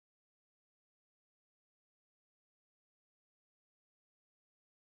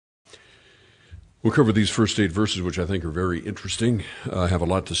We'll cover these first 8 verses, which I think are very interesting, have a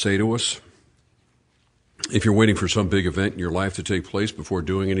lot to say to us. If you're waiting for some big event in your life to take place before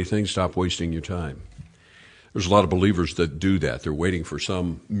doing anything, stop wasting your time. There's a lot of believers that do that. They're waiting for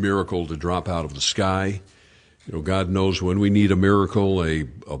some miracle to drop out of the sky. You know, God knows when we need a miracle, a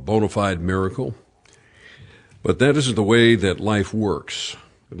bona fide miracle. But that isn't the way that life works.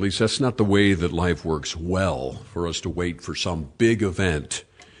 At least that's not the way that life works well, for us to wait for some big event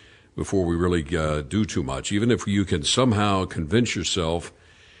before we really do too much. Even if you can somehow convince yourself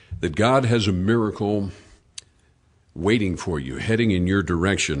that God has a miracle waiting for you, heading in your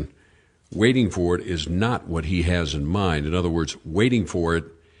direction, waiting for it is not what he has in mind. In other words, waiting for it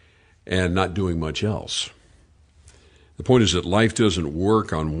and not doing much else. The point is that life doesn't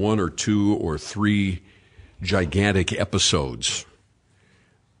work on 1 or 2 or 3 gigantic episodes.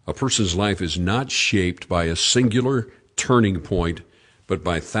 A person's life is not shaped by a singular turning point, but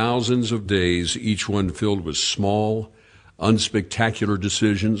by thousands of days, each one filled with small, unspectacular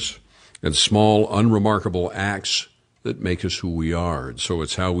decisions and small, unremarkable acts that make us who we are. And so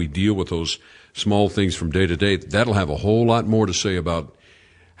it's how we deal with those small things from day to day. That'll have a whole lot more to say about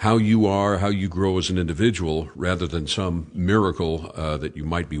how you are, how you grow as an individual, rather than some miracle that you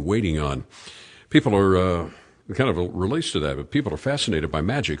might be waiting on. People are, it kind of relates to that, but people are fascinated by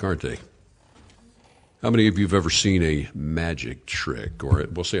magic, aren't they? How many of you have ever seen a magic trick, or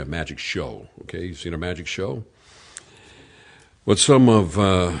we'll say a magic show? Okay, you've seen a magic show? What some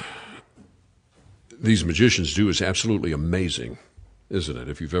of these magicians do is absolutely amazing, isn't it?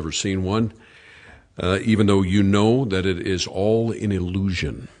 If you've ever seen one, even though you know that it is all an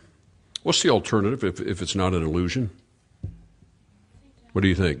illusion. What's the alternative if it's not an illusion? What do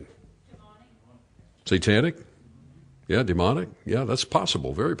you think? Satanic? Yeah, demonic? Yeah, that's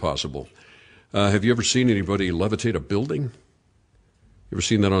possible, very possible. Have you ever seen anybody levitate a building? You ever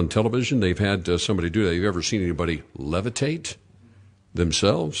seen that on television? They've had somebody do that. Have you ever seen anybody levitate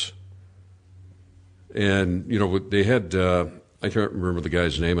themselves? And, you know, they had, I can't remember the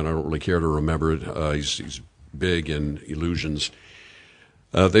guy's name, and I don't really care to remember it. He's big in illusions.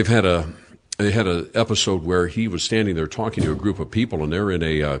 They had an episode where he was standing there talking to a group of people, and they're in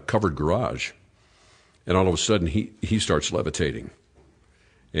a covered garage. And all of a sudden, he starts levitating.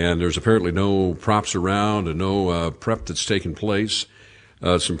 And there's apparently no props around and no prep that's taken place.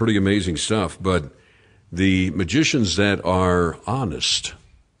 Some pretty amazing stuff. But the magicians that are honest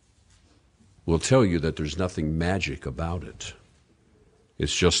will tell you that there's nothing magic about it.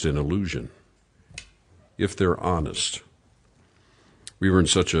 It's just an illusion, if they're honest. We were in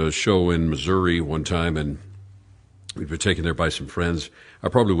such a show in Missouri one time, and we'd been taken there by some friends. I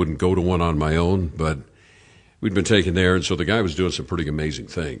probably wouldn't go to one on my own, but we'd been taken there, and so the guy was doing some pretty amazing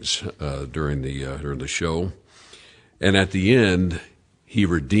things during the show. And at the end, he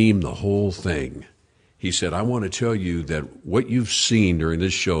redeemed the whole thing. He said, I want to tell you that what you've seen during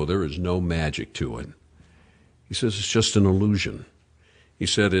this show, there is no magic to it. He says it's just an illusion. He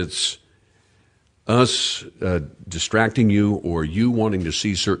said it's us distracting you or you wanting to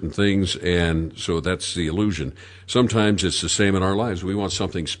see certain things, and so that's the illusion. Sometimes it's the same in our lives. We want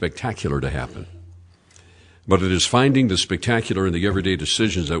something spectacular to happen. But it is finding the spectacular in the everyday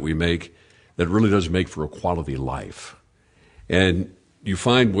decisions that we make that really does make for a quality life. And you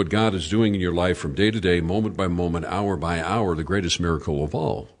find what God is doing in your life from day to day, moment by moment, hour by hour, the greatest miracle of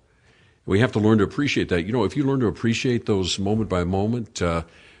all. We have to learn to appreciate that. You know, if you learn to appreciate those moment by moment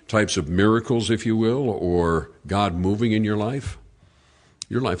types of miracles, if you will, or God moving in your life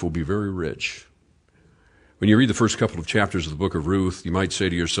will be very rich. When you read the first couple of chapters of the book of Ruth, you might say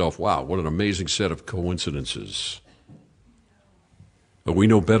to yourself, wow, what an amazing set of coincidences. But we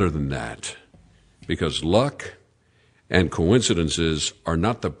know better than that, because luck and coincidences are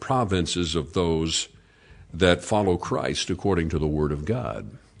not the provinces of those that follow Christ according to the Word of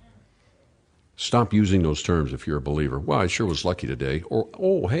God. Stop using those terms if you're a believer. Well, I sure was lucky today. Or,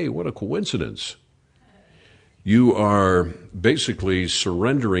 oh, hey, what a coincidence. You are basically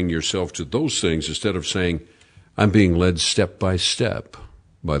surrendering yourself to those things instead of saying, I'm being led step by step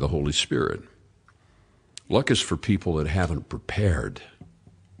by the Holy Spirit. Luck is for people that haven't prepared.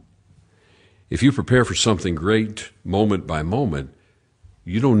 If you prepare for something great moment by moment,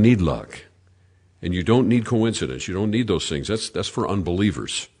 you don't need luck. And you don't need coincidence. You don't need those things. That's for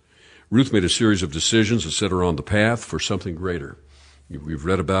unbelievers. Ruth made a series of decisions that set her on the path for something greater. We've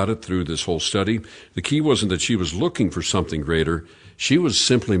read about it through this whole study. The key wasn't that she was looking for something greater. She was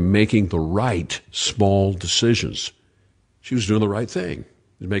simply making the right small decisions. She was doing the right thing,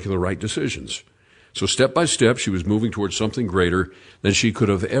 making the right decisions. So step by step, she was moving towards something greater than she could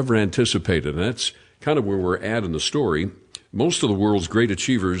have ever anticipated. And that's kind of where we're at in the story. Most of the world's great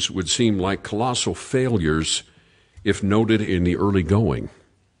achievers would seem like colossal failures if noted in the early going.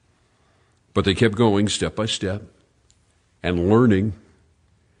 But they kept going step by step and learning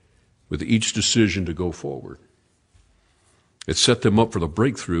with each decision to go forward. It set them up for the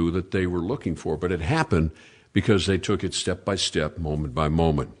breakthrough that they were looking for, but it happened because they took it step by step, moment by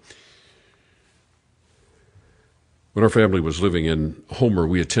moment. When our family was living in Homer,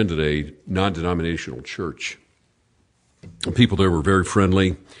 we attended a non-denominational church. The people there were very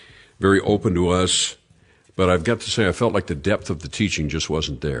friendly, very open to us, but I've got to say I felt like the depth of the teaching just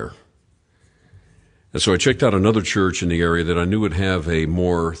wasn't there. And so I checked out another church in the area that I knew would have a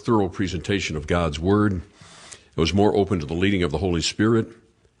more thorough presentation of God's Word. It was more open to the leading of the Holy Spirit,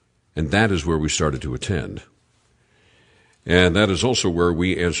 and that is where we started to attend. And that is also where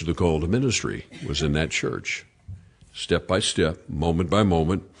we answered the call to ministry, was in that church. Step by step, moment by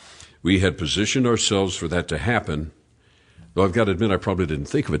moment, we had positioned ourselves for that to happen, though I've got to admit I probably didn't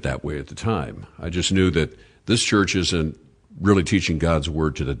think of it that way at the time. I just knew that this church isn't really teaching God's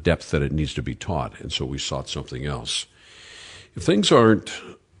Word to the depth that it needs to be taught, and so we sought something else. If things aren't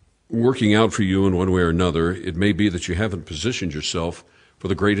working out for you in one way or another, it may be that you haven't positioned yourself for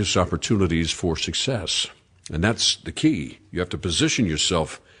the greatest opportunities for success. And that's the key. You have to position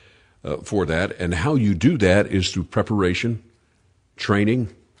yourself for that, and how you do that is through preparation,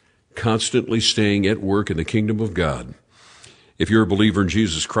 training, constantly staying at work in the kingdom of God. If you're a believer in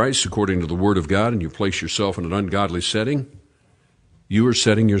Jesus Christ, according to the Word of God, and you place yourself in an ungodly setting, you are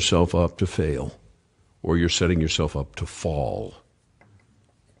setting yourself up to fail, or you're setting yourself up to fall.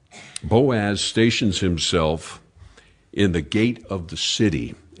 Boaz stations himself in the gate of the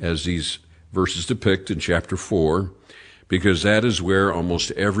city, as these verses depict in chapter 4, because that is where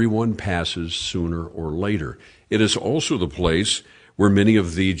almost everyone passes sooner or later. It is also the place where many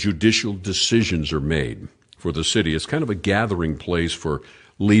of the judicial decisions are made for the city. It's kind of a gathering place for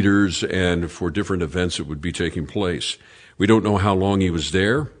leaders and for different events that would be taking place. We don't know how long he was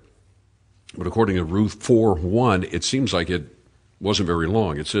there, but according to Ruth 4:1, it seems like it wasn't very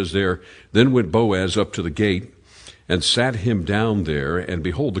long. It says there, "Then went Boaz up to the gate and sat him down there, and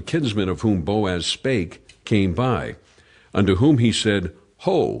behold, the kinsman of whom Boaz spake came by, unto whom he said,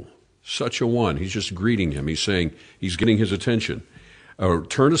 Ho, such a one." He's just greeting him. He's saying, he's getting his attention.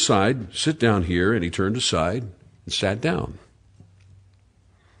 Turn aside, sit down here, and he turned aside and sat down.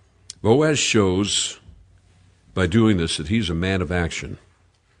 Boaz shows by doing this that he's a man of action.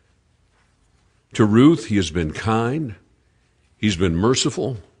 To Ruth, he has been kind, he's been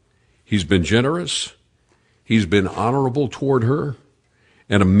merciful, he's been generous, he's been honorable toward her,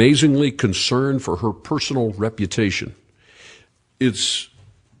 and amazingly concerned for her personal reputation.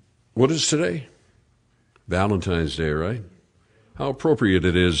 What is today? Valentine's Day, right? How appropriate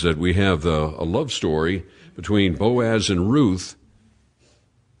it is that we have a love story between Boaz and Ruth,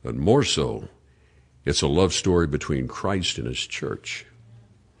 but more so, it's a love story between Christ and his church.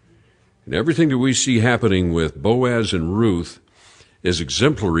 And everything that we see happening with Boaz and Ruth is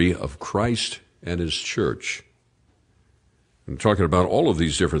exemplary of Christ and his church. I'm talking about all of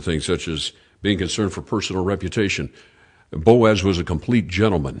these different things, such as being concerned for personal reputation. Boaz was a complete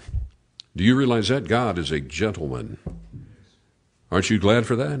gentleman. Do you realize that? God is a gentleman. Aren't you glad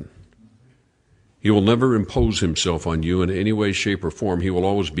for that? He will never impose himself on you in any way, shape, or form. He will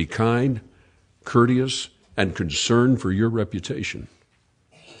always be kind, courteous, and concerned for your reputation.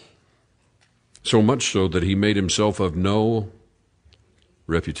 So much so that he made himself of no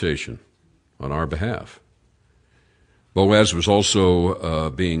reputation on our behalf. Boaz was also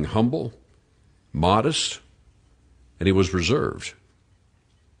being humble, modest, and he was reserved.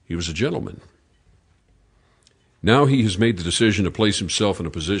 He was a gentleman. Now he has made the decision to place himself in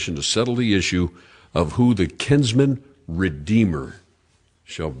a position to settle the issue of who the kinsman redeemer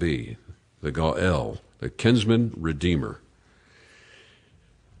shall be. The Gael, the kinsman redeemer.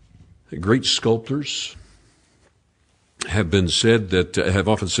 The great sculptors have often said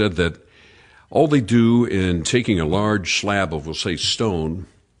that all they do in taking a large slab of, we'll say, stone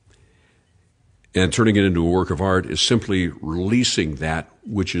and turning it into a work of art is simply releasing that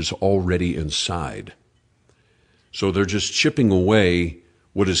which is already inside. So they're just chipping away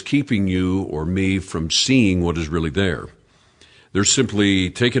what is keeping you or me from seeing what is really there. They're simply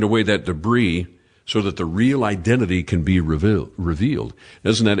taking away that debris so that the real identity can be revealed.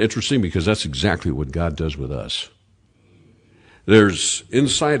 Isn't that interesting? Because that's exactly what God does with us. There's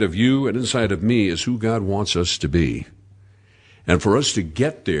inside of you and inside of me is who God wants us to be. And for us to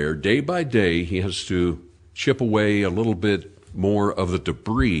get there day by day, he has to chip away a little bit more of the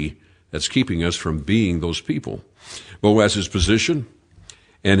debris that's keeping us from being those people. Boaz's position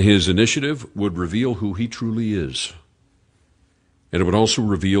and his initiative would reveal who he truly is. And it would also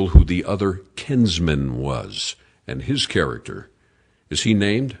reveal who the other kinsman was and his character. Is he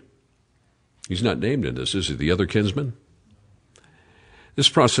named? He's not named in this, is he? The other kinsman? This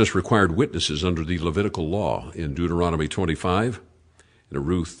process required witnesses under the Levitical law in Deuteronomy 25. And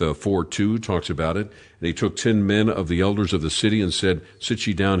Ruth 4:2 talks about it. And he took 10 men of the elders of the city and said, "Sit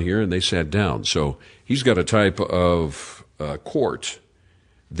ye down here," and they sat down. So he's got a type of court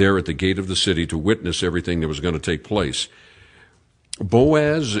there at the gate of the city to witness everything that was going to take place.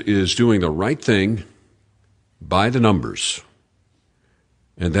 Boaz is doing the right thing by the numbers.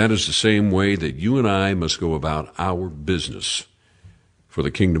 And that is the same way that you and I must go about our business for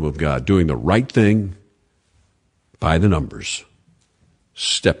the kingdom of God, doing the right thing by the numbers,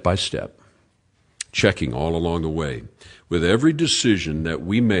 step by step, checking all along the way. With every decision that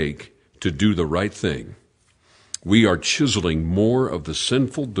we make to do the right thing, we are chiseling more of the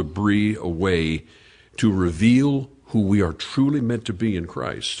sinful debris away to reveal who we are truly meant to be in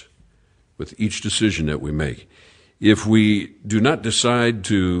Christ with each decision that we make. If we do not decide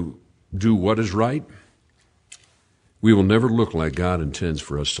to do what is right, we will never look like God intends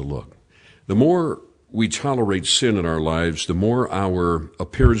for us to look. The more we tolerate sin in our lives, the more our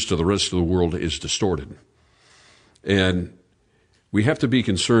appearance to the rest of the world is distorted. And we have to be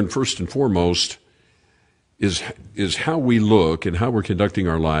concerned, first and foremost, is how we look and how we're conducting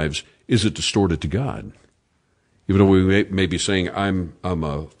our lives, is it distorted to God? Even though we may be saying, I'm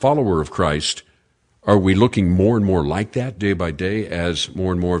a follower of Christ, are we looking more and more like that day by day as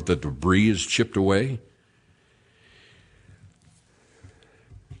more and more of the debris is chipped away?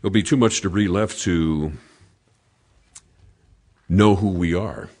 There'll be too much debris left to know who we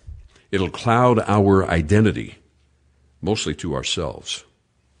are. It'll cloud our identity, mostly to ourselves.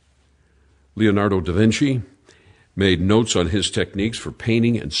 Leonardo da Vinci made notes on his techniques for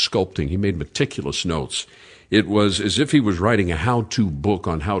painting and sculpting. He made meticulous notes. It was as if he was writing a how-to book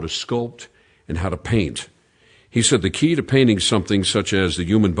on how to sculpt and how to paint. He said the key to painting something such as the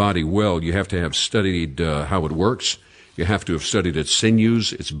human body well, you have to have studied how it works. You have to have studied its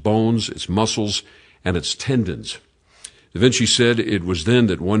sinews, its bones, its muscles, and its tendons. Da Vinci said it was then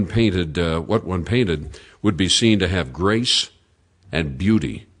that what one painted would be seen to have grace and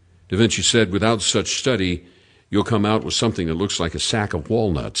beauty. Da Vinci said, without such study, you'll come out with something that looks like a sack of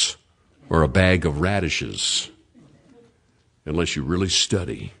walnuts or a bag of radishes, unless you really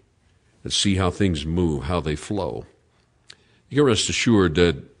study and see how things move, how they flow. You can rest assured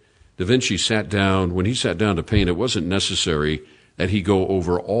that Da Vinci when he sat down to paint, it wasn't necessary that he go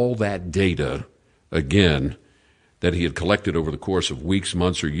over all that data again that he had collected over the course of weeks,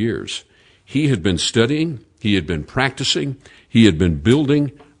 months, or years. He had been studying, he had been practicing, he had been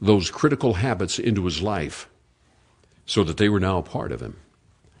building those critical habits into his life so that they were now a part of him.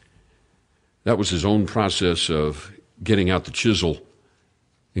 That was his own process of getting out the chisel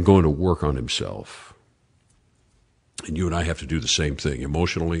and going to work on himself. And you and I have to do the same thing,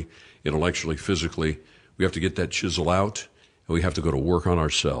 emotionally, intellectually, physically. We have to get that chisel out, and we have to go to work on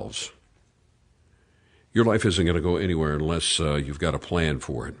ourselves. Your life isn't going to go anywhere unless you've got a plan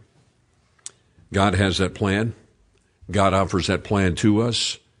for it. God has that plan. God offers that plan to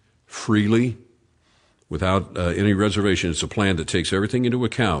us freely, without any reservation. It's a plan that takes everything into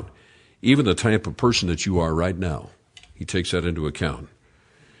account, even the type of person that you are right now. He takes that into account.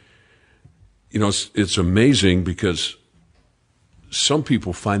 You know, it's amazing because some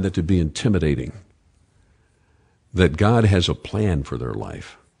people find that to be intimidating, that God has a plan for their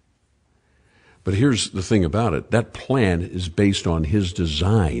life. But here's the thing about it. That plan is based on His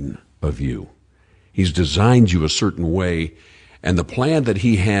design of you. He's designed you a certain way, and the plan that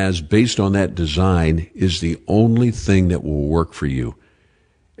He has based on that design is the only thing that will work for you.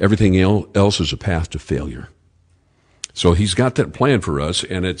 Everything else is a path to failure. So He's got that plan for us,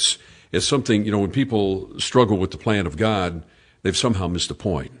 and it's something, you know, when people struggle with the plan of God, they've somehow missed the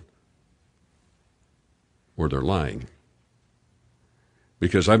point. Or they're lying.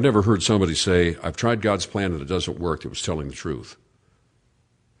 Because I've never heard somebody say, I've tried God's plan and it doesn't work, that was telling the truth.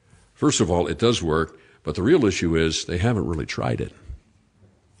 First of all, it does work, but the real issue is they haven't really tried it.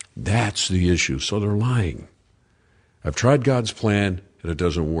 That's the issue, so they're lying. I've tried God's plan and it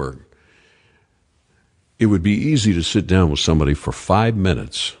doesn't work. It would be easy to sit down with somebody for 5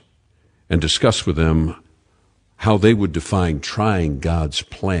 minutes and discuss with them how they would define trying God's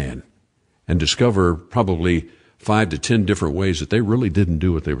plan and discover probably 5 to 10 different ways that they really didn't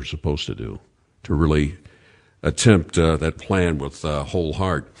do what they were supposed to do, to really attempt that plan with whole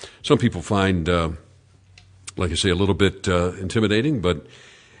heart. Some people find, like I say, a little bit intimidating, but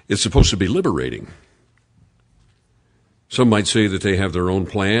it's supposed to be liberating. Some might say that they have their own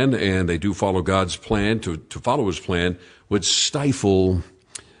plan, and they do follow God's plan. To follow his plan would stifle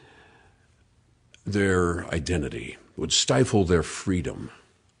their identity, would stifle their freedom.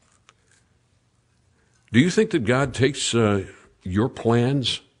 Do you think that God takes your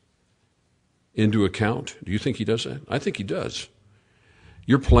plans into account? Do you think he does that? I think he does.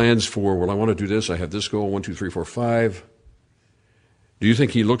 Your plans for, well, I want to do this, I have this goal, 1, 2, 3, 4, 5. Do you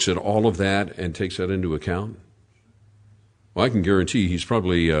think he looks at all of that and takes that into account? Well, I can guarantee he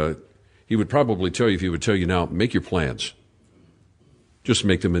would probably tell you, if he would tell you now, make your plans. Just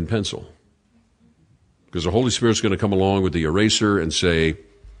make them in pencil. Because the Holy Spirit's going to come along with the eraser and say,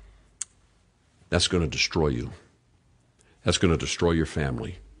 that's going to destroy you. That's going to destroy your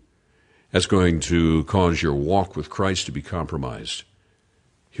family. That's going to cause your walk with Christ to be compromised.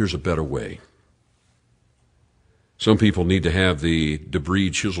 Here's a better way. Some people need to have the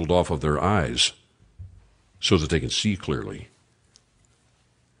debris chiseled off of their eyes so that they can see clearly.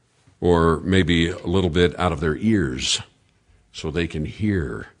 Or maybe a little bit out of their ears so they can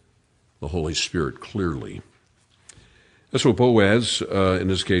hear the Holy Spirit clearly. That's what Boaz, in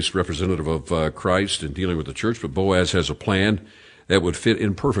this case representative of Christ and dealing with the church, but Boaz has a plan that would fit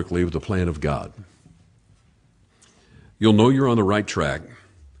in perfectly with the plan of God. You'll know you're on the right track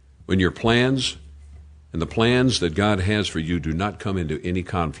when your plans and the plans that God has for you do not come into any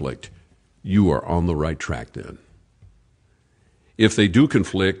conflict. You are on the right track then. If they do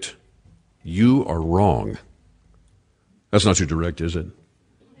conflict, you are wrong. That's not too direct, is it?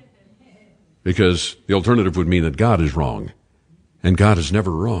 Because the alternative would mean that God is wrong, and God is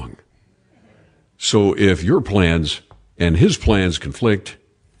never wrong. So if your plans and his plans conflict,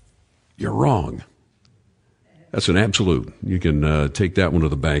 you're wrong. That's an absolute. You can take that one to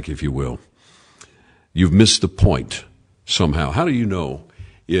the bank, if you will. You've missed the point somehow. How do you know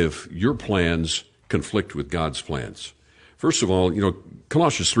if your plans conflict with God's plans? First of all,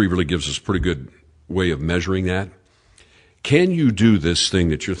 Colossians 3 really gives us a pretty good way of measuring that. Can you do this thing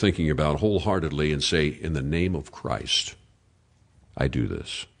that you're thinking about wholeheartedly and say, in the name of Christ, I do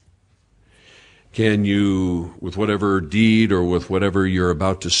this? Can you, with whatever deed or with whatever you're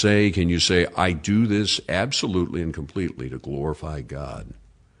about to say, can you say, I do this absolutely and completely to glorify God?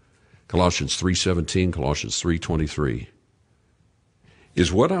 Colossians 3:17, Colossians 3:23.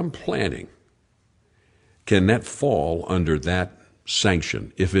 Is what I'm planning, can that fall under that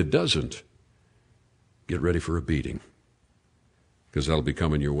sanction? If it doesn't, get ready for a beating, because that'll be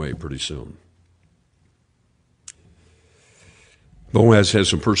coming your way pretty soon. Boaz has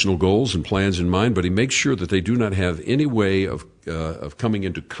some personal goals and plans in mind, but he makes sure that they do not have any way of coming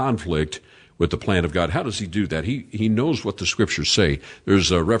into conflict with the plan of God. How does he do that? He knows what the scriptures say. There's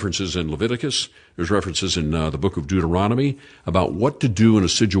references in Leviticus. There's references in the book of Deuteronomy about what to do in a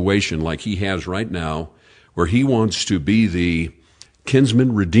situation like he has right now, where he wants to be the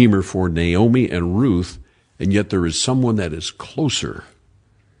kinsman redeemer for Naomi and Ruth, and yet there is someone that is closer.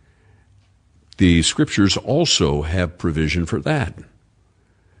 The scriptures also have provision for that.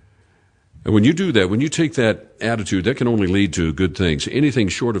 And when you do that, when you take that attitude, that can only lead to good things. Anything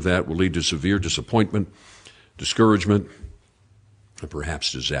short of that will lead to severe disappointment, discouragement, and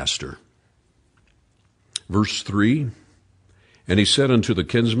perhaps disaster. Verse 3, and he said unto the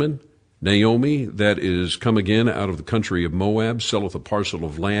kinsman, Naomi, that is come again out of the country of Moab, selleth a parcel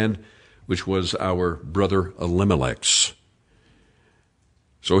of land, which was our brother Elimelech's.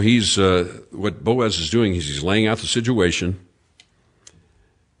 So what Boaz is doing is he's laying out the situation,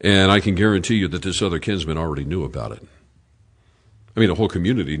 and I can guarantee you that this other kinsman already knew about it. I mean, the whole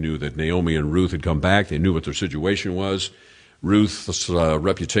community knew that Naomi and Ruth had come back. They knew what their situation was. Ruth's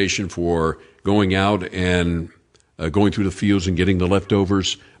reputation for going out and going through the fields and getting the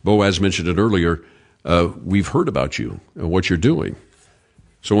leftovers. Boaz mentioned it earlier. We've heard about you and what you're doing.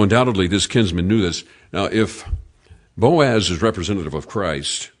 So undoubtedly, this kinsman knew this. Now, if Boaz is representative of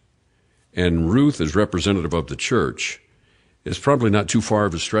Christ and Ruth is representative of the church, it's probably not too far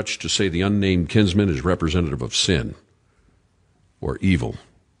of a stretch to say the unnamed kinsman is representative of sin or evil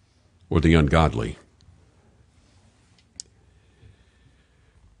or the ungodly.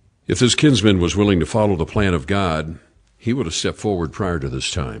 If this kinsman was willing to follow the plan of God, he would have stepped forward prior to this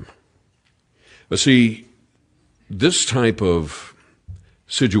time. But see, this type of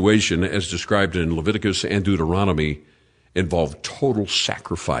situation, as described in Leviticus and Deuteronomy, involved total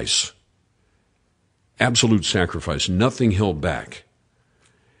sacrifice. Absolute sacrifice, nothing held back.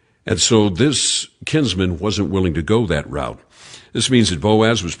 And so this kinsman wasn't willing to go that route. This means that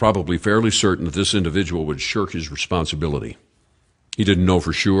Boaz was probably fairly certain that this individual would shirk his responsibility. He didn't know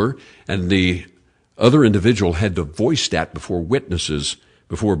for sure, and the other individual had to voice that before witnesses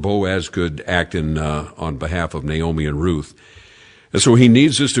before Boaz could act on behalf of Naomi and Ruth. And so he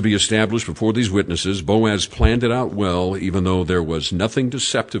needs this to be established before these witnesses. Boaz planned it out well, even though there was nothing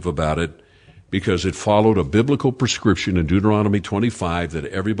deceptive about it, because it followed a biblical prescription in Deuteronomy 25 that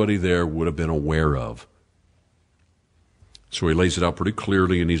everybody there would have been aware of. So he lays it out pretty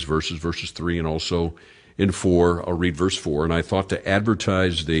clearly in these verses 3 and also in 4. I'll read verse 4. And I thought to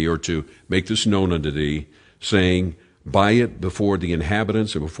advertise thee, or to make this known unto thee, saying, buy it before the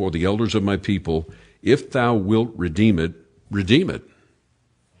inhabitants and before the elders of my people. If thou wilt redeem it, redeem it.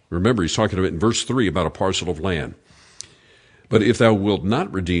 Remember, he's talking about in verse 3 about a parcel of land. But if thou wilt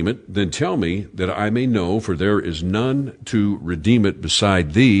not redeem it, then tell me that I may know, for there is none to redeem it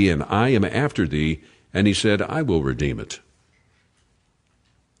beside thee, and I am after thee. And he said, I will redeem it.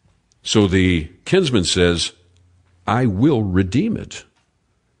 So the kinsman says, I will redeem it.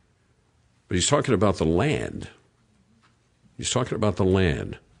 But he's talking about the land. He's talking about the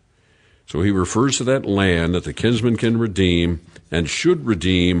land. So he refers to that land that the kinsman can redeem and should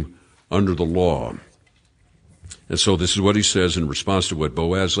redeem under the law. And so this is what he says in response to what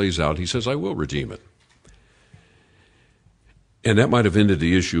Boaz lays out. He says, I will redeem it. And that might have ended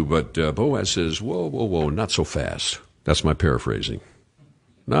the issue, but Boaz says, whoa, not so fast. That's my paraphrasing.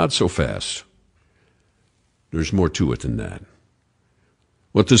 Not so fast. There's more to it than that.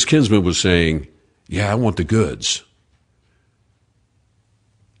 What this kinsman was saying, yeah, I want the goods,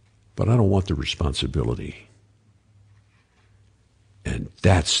 but I don't want the responsibility. And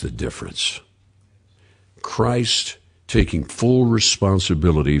that's the difference. Christ taking full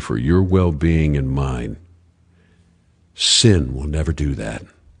responsibility for your well-being and mine. Sin will never do that.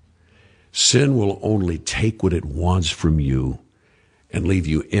 Sin will only take what it wants from you and leave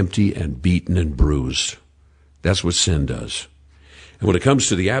you empty and beaten and bruised. That's what sin does. And when it comes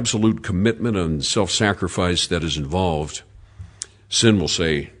to the absolute commitment and self-sacrifice that is involved, sin will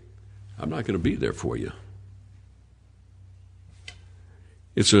say, I'm not going to be there for you.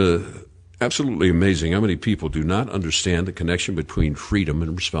 It's absolutely amazing how many people do not understand the connection between freedom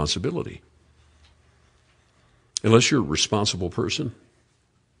and responsibility. Unless you're a responsible person,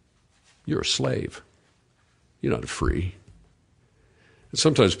 you're a slave. You're not free. And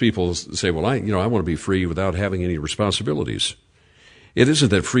sometimes people say, well, I want to be free without having any responsibilities. It isn't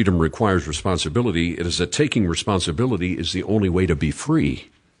that freedom requires responsibility. It is that taking responsibility is the only way to be free.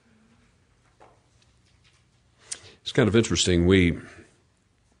 It's kind of interesting.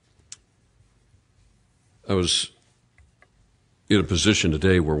 I was in a position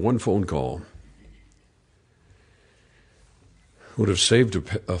today where one phone call would have saved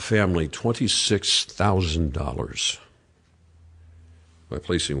a family $26,000 by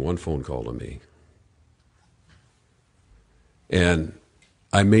placing one phone call to me. And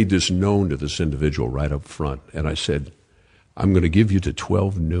I made this known to this individual right up front, and I said, I'm going to give you to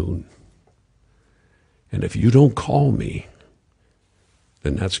 12 noon. And if you don't call me,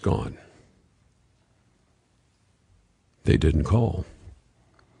 then that's gone. They didn't call.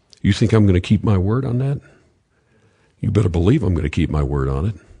 You think I'm going to keep my word on that? You better believe I'm going to keep my word on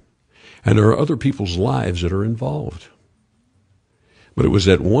it. And there are other people's lives that are involved. But it was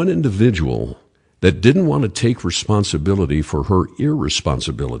that one individual that didn't want to take responsibility for her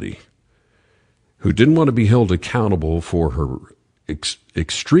irresponsibility, who didn't want to be held accountable for her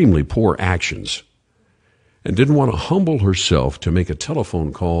extremely poor actions, and didn't want to humble herself to make a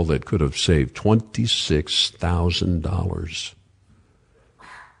telephone call that could have saved $26,000.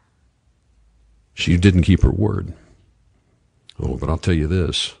 She didn't keep her word. Oh, but I'll tell you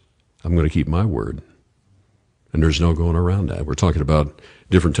this, I'm going to keep my word. And there's no going around that. We're talking about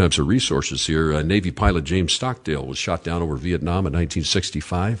different types of resources here. Navy pilot James Stockdale was shot down over Vietnam in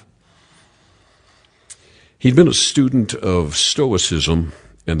 1965. He'd been a student of Stoicism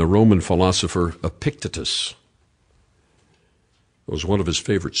and the Roman philosopher Epictetus. It was one of his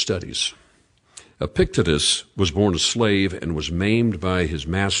favorite studies. Epictetus was born a slave and was maimed by his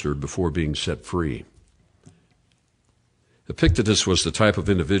master before being set free. Epictetus was the type of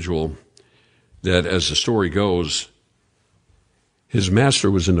individual that, as the story goes, his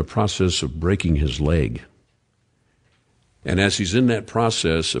master was in the process of breaking his leg. And as he's in that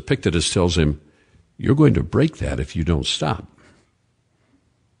process, Epictetus tells him, you're going to break that if you don't stop.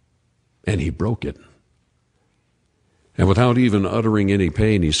 And he broke it. And without even uttering any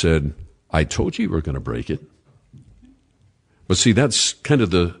pain, he said, I told you were going to break it. But see, that's kind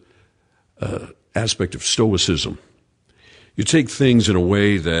of the aspect of Stoicism. You take things in a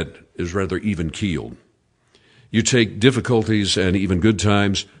way that is rather even-keeled. You take difficulties and even good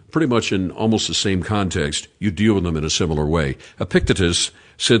times pretty much in almost the same context. You deal with them in a similar way. Epictetus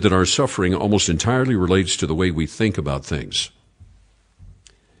said that our suffering almost entirely relates to the way we think about things.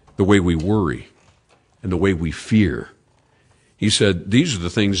 the way we worry, and the way we fear. He said these are the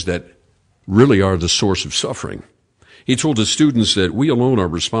things that really are the source of suffering. He told his students that we alone are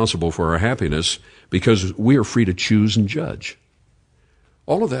responsible for our happiness because we are free to choose and judge.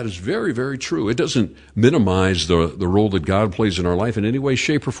 All of that is very, very true. It doesn't minimize the role that God plays in our life in any way,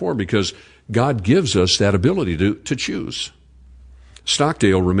 shape, or form, because God gives us that ability to choose.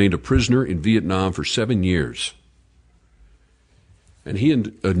 Stockdale remained a prisoner in Vietnam for 7 years. And he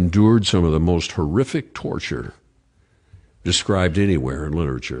endured some of the most horrific torture described anywhere in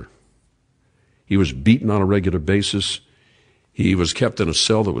literature. He was beaten on a regular basis. He was kept in a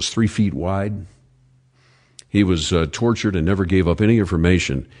cell that was 3 feet wide. He was tortured and never gave up any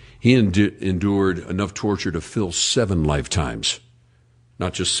information. He endured enough torture to fill 7 lifetimes,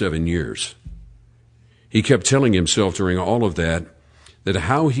 not just 7 years. He kept telling himself during all of that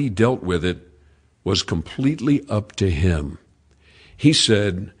how he dealt with it was completely up to him. He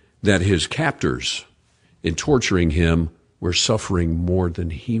said that his captors, in torturing him, were suffering more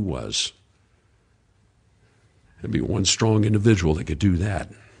than he was. There'd be one strong individual that could do that.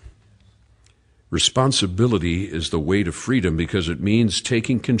 Responsibility is the way to freedom because it means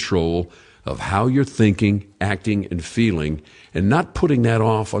taking control of how you're thinking, acting, and feeling, and not putting that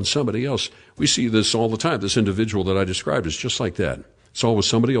off on somebody else. We see this all the time. This individual that I described is just like that. It's always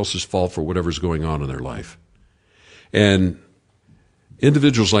somebody else's fault for whatever's going on in their life. And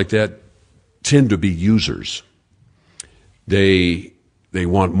individuals like that tend to be users. They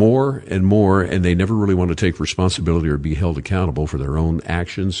want more and more, and they never really want to take responsibility or be held accountable for their own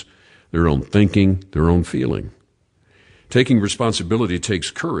actions, their own thinking, their own feeling. Taking responsibility takes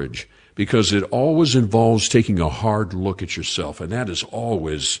courage because it always involves taking a hard look at yourself, and that is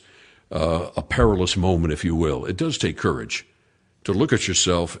always a perilous moment, if you will. It does take courage to look at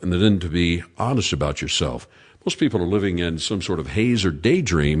yourself and then to be honest about yourself. Most people are living in some sort of haze or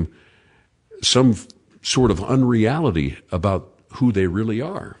daydream, some sort of unreality about who they really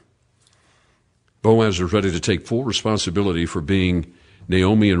are. Boaz was ready to take full responsibility for being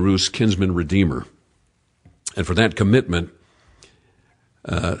Naomi and Ruth's kinsman redeemer. And for that commitment,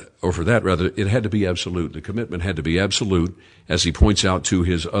 it had to be absolute. The commitment had to be absolute, as he points out to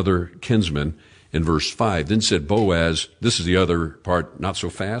his other kinsmen in verse 5. Then said Boaz, this is the other part, not so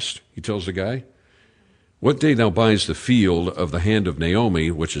fast, he tells the guy. What day thou buyest the field of the hand of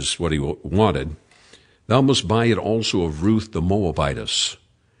Naomi, which is what he wanted, thou must buy it also of Ruth the Moabitess,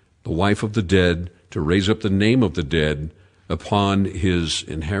 the wife of the dead, to raise up the name of the dead upon his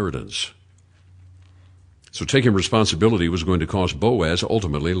inheritance. So taking responsibility was going to cost Boaz,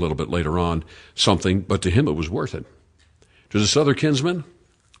 ultimately, a little bit later on, something, but to him it was worth it. To this other kinsman,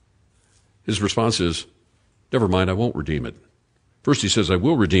 his response is, never mind, I won't redeem it. First he says, I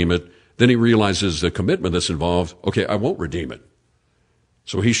will redeem it. Then he realizes the commitment that's involved. Okay, I won't redeem it.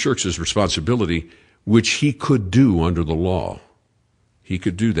 So he shirks his responsibility, which he could do under the law. He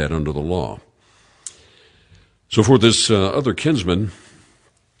could do that under the law. So for this other kinsman,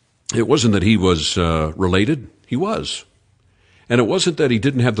 it wasn't that he was related. He was. And it wasn't that he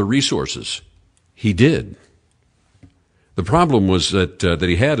didn't have the resources. He did. The problem was that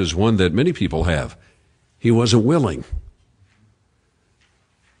he had is one that many people have. He wasn't willing.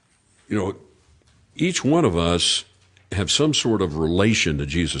 You know, each one of us have some sort of relation to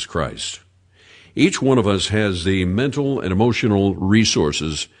Jesus Christ. Each one of us has the mental and emotional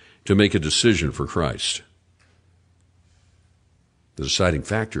resources to make a decision for Christ. The deciding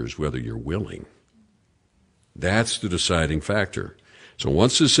factor is whether you're willing. That's the deciding factor. So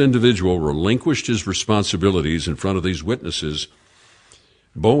once this individual relinquished his responsibilities in front of these witnesses,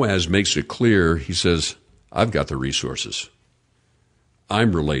 Boaz makes it clear. He says, I've got the resources.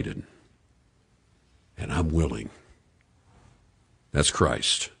 I'm related. And I'm willing. That's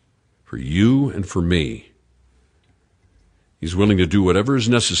Christ. For you and for me. He's willing to do whatever is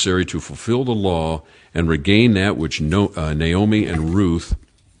necessary to fulfill the law and regain that which Naomi and Ruth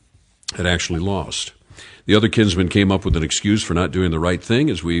had actually lost. The other kinsman came up with an excuse for not doing the right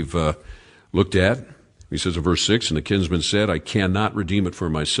thing, as we've looked at. He says in verse 6, and the kinsman said, I cannot redeem it for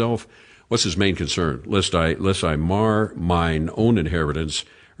myself. What's his main concern? Lest I mar mine own inheritance,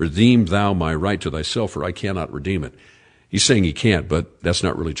 redeem thou my right to thyself, for I cannot redeem it. He's saying he can't, but that's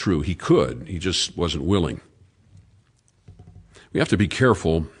not really true. He could. He just wasn't willing. We have to be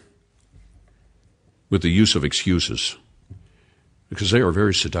careful with the use of excuses because they are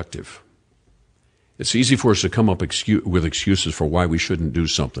very seductive. It's easy for us to come up with excuses for why we shouldn't do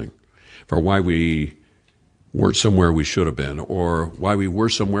something, for why we weren't somewhere we should have been, or why we were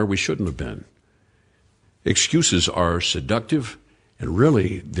somewhere we shouldn't have been. Excuses are seductive, and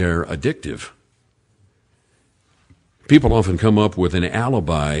really, they're addictive. People often come up with an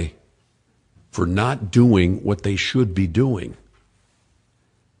alibi for not doing what they should be doing.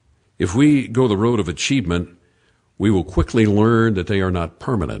 If we go the road of achievement, we will quickly learn that they are not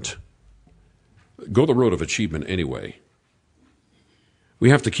permanent. Go the road of achievement anyway.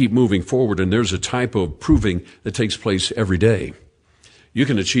 We have to keep moving forward, and there's a type of proving that takes place every day. You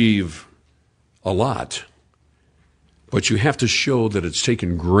can achieve a lot, but you have to show that it's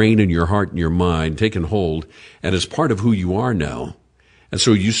taken grain in your heart and your mind, taken hold, and it's part of who you are now. And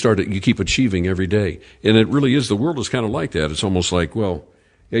so you keep achieving every day. And it really is, the world is kind of like that. It's almost like, well,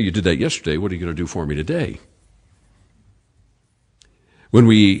 yeah, you did that yesterday. What are you going to do for me today? When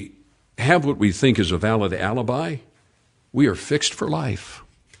we have what we think is a valid alibi, we are fixed for life,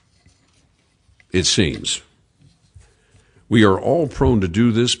 it seems. We are all prone to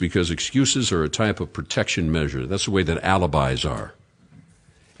do this because excuses are a type of protection measure. That's the way that alibis are.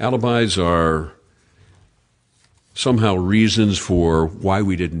 Alibis are somehow reasons for why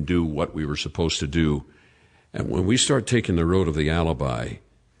we didn't do what we were supposed to do. And when we start taking the road of the alibi,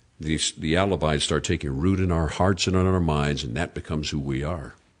 the alibis start taking root in our hearts and in our minds, and that becomes who we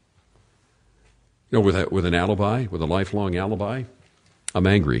are. You know, with an alibi, with a lifelong alibi, I'm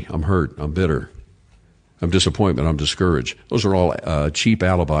angry, I'm hurt, I'm bitter, I'm disappointed, I'm discouraged. Those are all cheap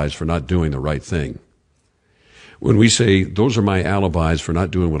alibis for not doing the right thing. When we say, those are my alibis for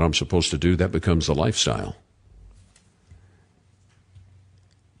not doing what I'm supposed to do, that becomes the lifestyle.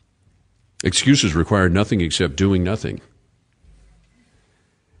 Excuses require nothing except doing nothing.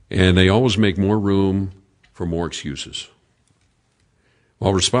 And they always make more room for more excuses.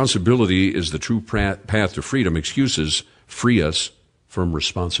 While responsibility is the true path to freedom, excuses free us from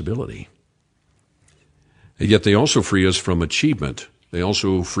responsibility. And yet they also free us from achievement. They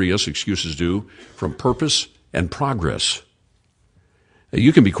also free us, excuses do, from purpose and progress.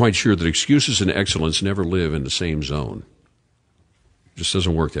 You can be quite sure that excuses and excellence never live in the same zone. It just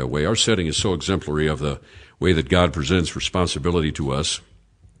doesn't work that way. Our setting is so exemplary of the way that God presents responsibility to us.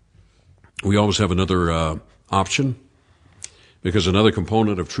 We always have another option, because another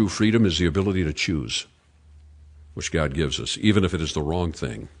component of true freedom is the ability to choose, which God gives us, even if it is the wrong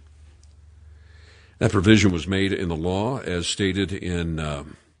thing. That provision was made in the law, as stated in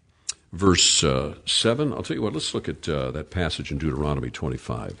verse 7. I'll tell you what, let's look at that passage in Deuteronomy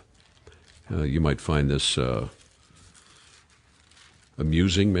 25. You might find this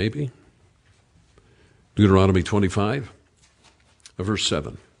amusing, maybe. Deuteronomy 25, verse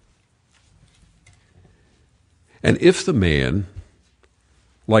 7. And if the man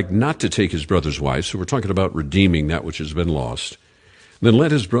like not to take his brother's wife, so we're talking about redeeming that which has been lost, then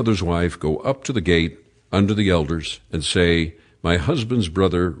let his brother's wife go up to the gate unto the elders and say, My husband's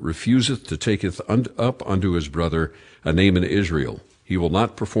brother refuseth to taketh up unto his brother a name in Israel. He will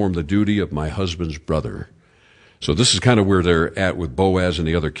not perform the duty of my husband's brother. So this is kind of where they're at with Boaz and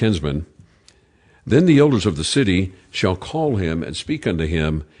the other kinsmen. Then the elders of the city shall call him and speak unto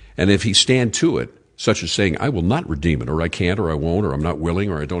him, and if he stand to it, such as saying, I will not redeem it, or I can't, or I won't, or I'm not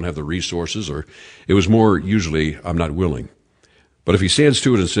willing, or I don't have the resources, or it was more usually, I'm not willing. But if he stands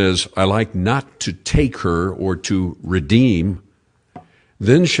to it and says, I like not to take her or to redeem,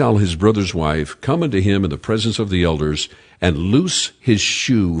 then shall his brother's wife come unto him in the presence of the elders and loose his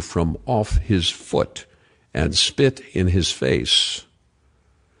shoe from off his foot and spit in his face,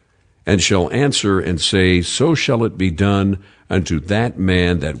 and shall answer and say, So shall it be done unto that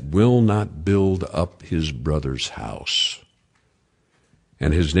man that will not build up his brother's house.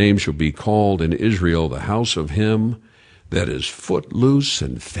 And his name shall be called in Israel the house of him that is footloose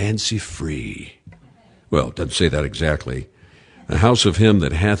and fancy free. Well, it doesn't say that exactly. The house of him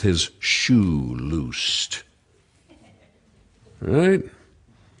that hath his shoe loosed. All right?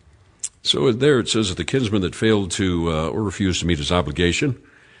 So there it says that the kinsman that failed to or refused to meet his obligation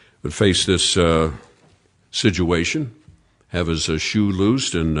would face this situation, have his shoe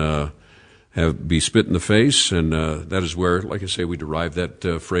loosed and be spit in the face, and that is where, like I say, we derive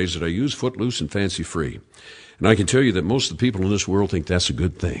that phrase that I use, footloose and fancy free. And I can tell you that most of the people in this world think that's a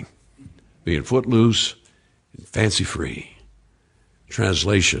good thing, being footloose and fancy free.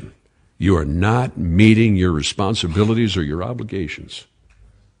 Translation, you are not meeting your responsibilities or your obligations.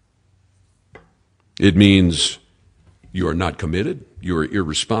 It means you are not committed, you are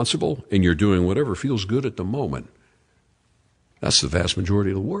irresponsible, and you're doing whatever feels good at the moment. That's the vast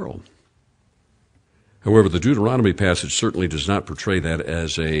majority of the world. However, the Deuteronomy passage certainly does not portray that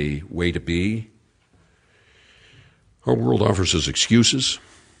as a way to be. Our world offers us excuses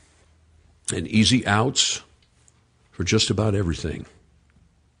and easy outs for just about everything.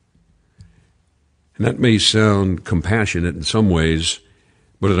 And that may sound compassionate in some ways,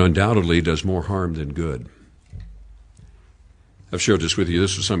 but it undoubtedly does more harm than good. I've shared this with you.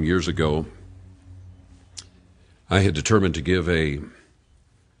 This was some years ago. I had determined to give a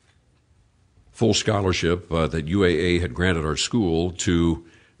full scholarship that UAA had granted our school to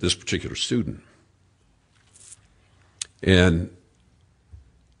this particular student. And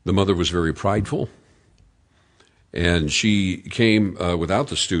the mother was very prideful, and she came without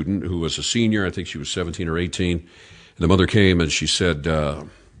the student, who was a senior. I think she was 17 or 18. And the mother came and she said,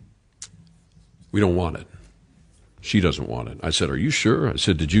 we don't want it. She doesn't want it. I said, are you sure? I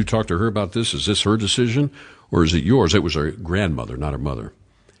said, did you talk to her about this? Is this her decision, or is it yours? It was her grandmother, not her mother.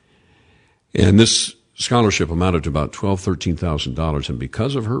 And this scholarship amounted to about $12,000, $13,000. And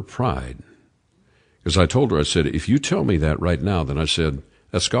because of her pride, because I told her, I said, if you tell me that right now, then I said,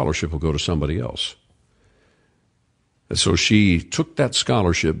 that scholarship will go to somebody else. And so she took that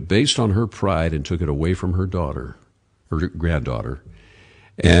scholarship based on her pride and took it away from her daughter, her granddaughter.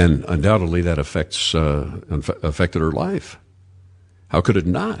 And undoubtedly that affected her life. How could it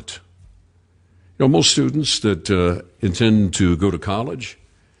not? You know, most students that intend to go to college,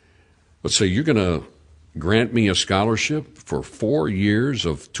 let's say you're going to grant me a scholarship for 4 years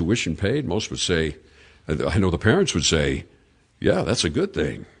of tuition paid. Most would say, I know the parents would say, yeah, that's a good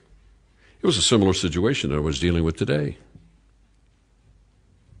thing. It was a similar situation that I was dealing with today.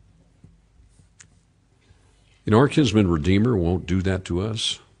 You know, our kinsman Redeemer won't do that to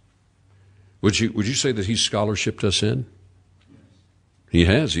us. Would you say that He scholarshiped us in? He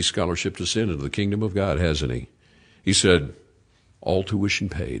has. He scholarshiped us into the kingdom of God, hasn't He? He said, all tuition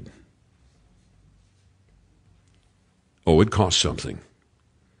paid. Oh, it costs something.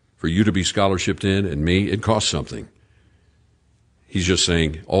 For you to be scholarshiped in and me, it costs something. He's just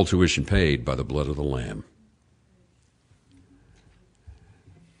saying, all tuition paid by the blood of the Lamb.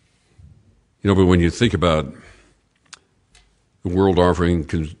 You know, but when you think about the world offering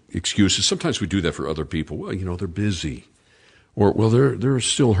excuses, sometimes we do that for other people. Well, you know, they're busy. Or, well, they're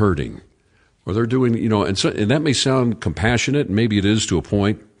still hurting. Or they're doing, you know, and that may sound compassionate, and maybe it is to a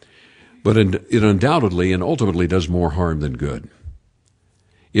point, but it undoubtedly and ultimately does more harm than good.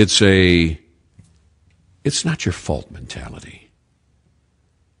 It's not your fault mentality.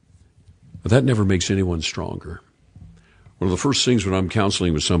 But that never makes anyone stronger. One of the first things when I'm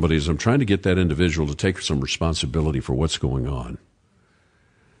counseling with somebody is I'm trying to get that individual to take some responsibility for what's going on.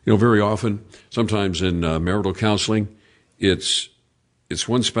 You know, very often, sometimes in marital counseling, it's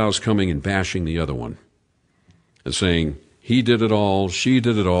one spouse coming and bashing the other one and saying, he did it all, she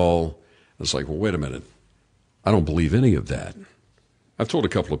did it all. And it's like, well, wait a minute. I don't believe any of that. I've told a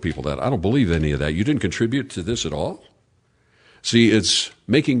couple of people that. I don't believe any of that. You didn't contribute to this at all? See, it's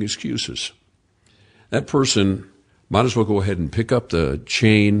making excuses. That person might as well go ahead and pick up the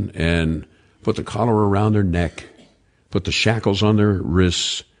chain and put the collar around their neck, put the shackles on their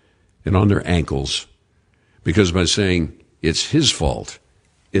wrists and on their ankles, because by saying it's his fault,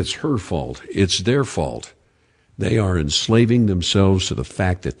 it's her fault, it's their fault, they are enslaving themselves to the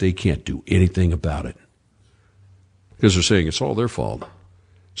fact that they can't do anything about it. Because they're saying it's all their fault,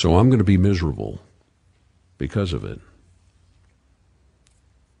 so I'm going to be miserable because of it.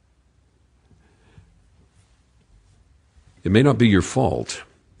 It may not be your fault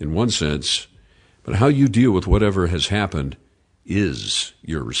in one sense, but how you deal with whatever has happened is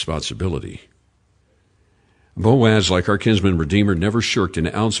your responsibility. Boaz, like our kinsman Redeemer, never shirked an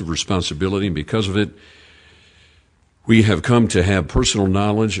ounce of responsibility, and because of it, we have come to have personal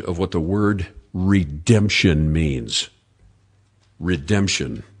knowledge of what the word redemption means.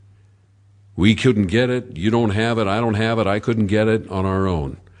 Redemption. We couldn't get it. You don't have it. I don't have it. I couldn't get it on our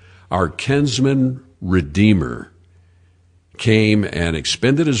own. Our kinsman Redeemer came and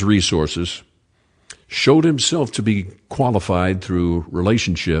expended his resources, showed himself to be qualified through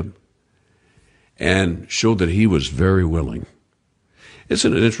relationship, and showed that he was very willing.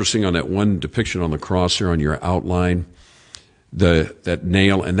 Isn't it interesting on that one depiction on the cross there on your outline, that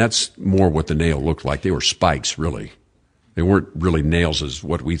nail, and that's more what the nail looked like. They were spikes, really. They weren't really nails as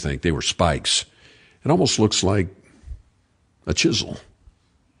what we think. They were spikes. It almost looks like a chisel,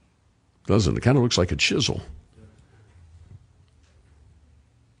 doesn't it? It kind of looks like a chisel.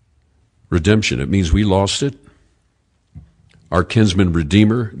 Redemption, it means we lost it. Our kinsman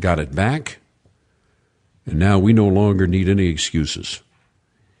Redeemer got it back. And now we no longer need any excuses.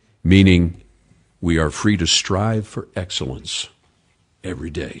 Meaning we are free to strive for excellence every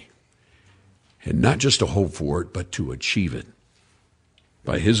day. And not just to hope for it, but to achieve it.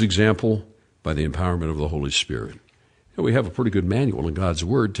 By His example, by the empowerment of the Holy Spirit. And we have a pretty good manual in God's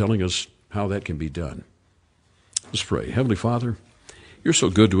Word telling us how that can be done. Let's pray. Heavenly Father, You're so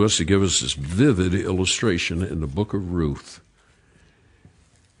good to us to give us this vivid illustration in the book of Ruth.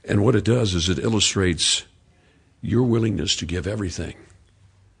 And what it does is it illustrates your willingness to give everything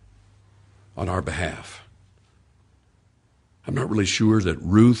on our behalf. I'm not really sure that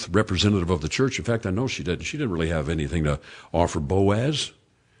Ruth, representative of the church, in fact, I know she didn't really have anything to offer Boaz.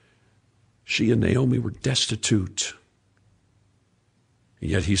 She and Naomi were destitute.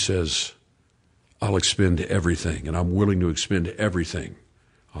 And yet he says, I'll expend everything, and I'm willing to expend everything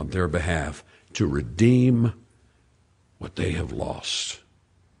on their behalf to redeem what they have lost.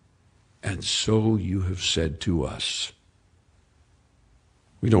 And so you have said to us,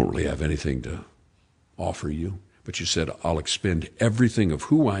 we don't really have anything to offer you, but you said, I'll expend everything of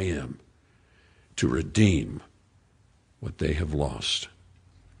who I am to redeem what they have lost.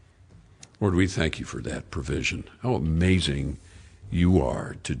 Lord, we thank you for that provision. How amazing you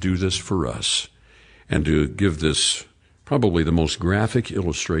are to do this for us and to give this probably the most graphic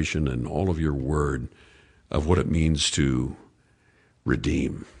illustration in all of your word of what it means to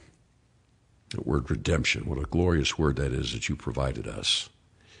redeem. The word redemption, what a glorious word that is that you provided us.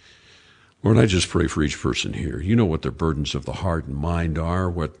 Lord, I just pray for each person here. You know what their burdens of the heart and mind are,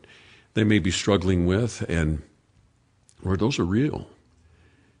 what they may be struggling with, and Lord, those are real.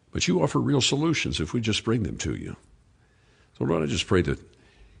 But you offer real solutions if we just bring them to you. So Lord, I just pray that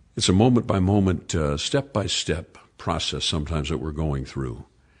it's a moment-by-moment, step-by-step process sometimes that we're going through.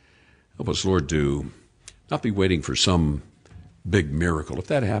 Help us, Lord, to not be waiting for some big miracle. If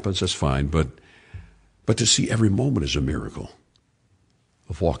that happens, that's fine, but to see every moment as a miracle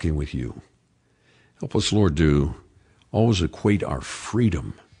of walking with you. Help us, Lord, to always equate our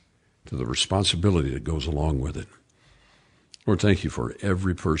freedom to the responsibility that goes along with it. Lord, thank you for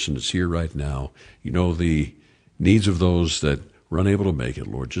every person that's here right now. You know the needs of those that were unable to make it,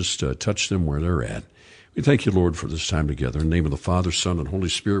 Lord. Just touch them where they're at. We thank you, Lord, for this time together. In the name of the Father, Son, and Holy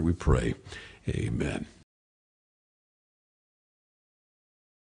Spirit, we pray. Amen.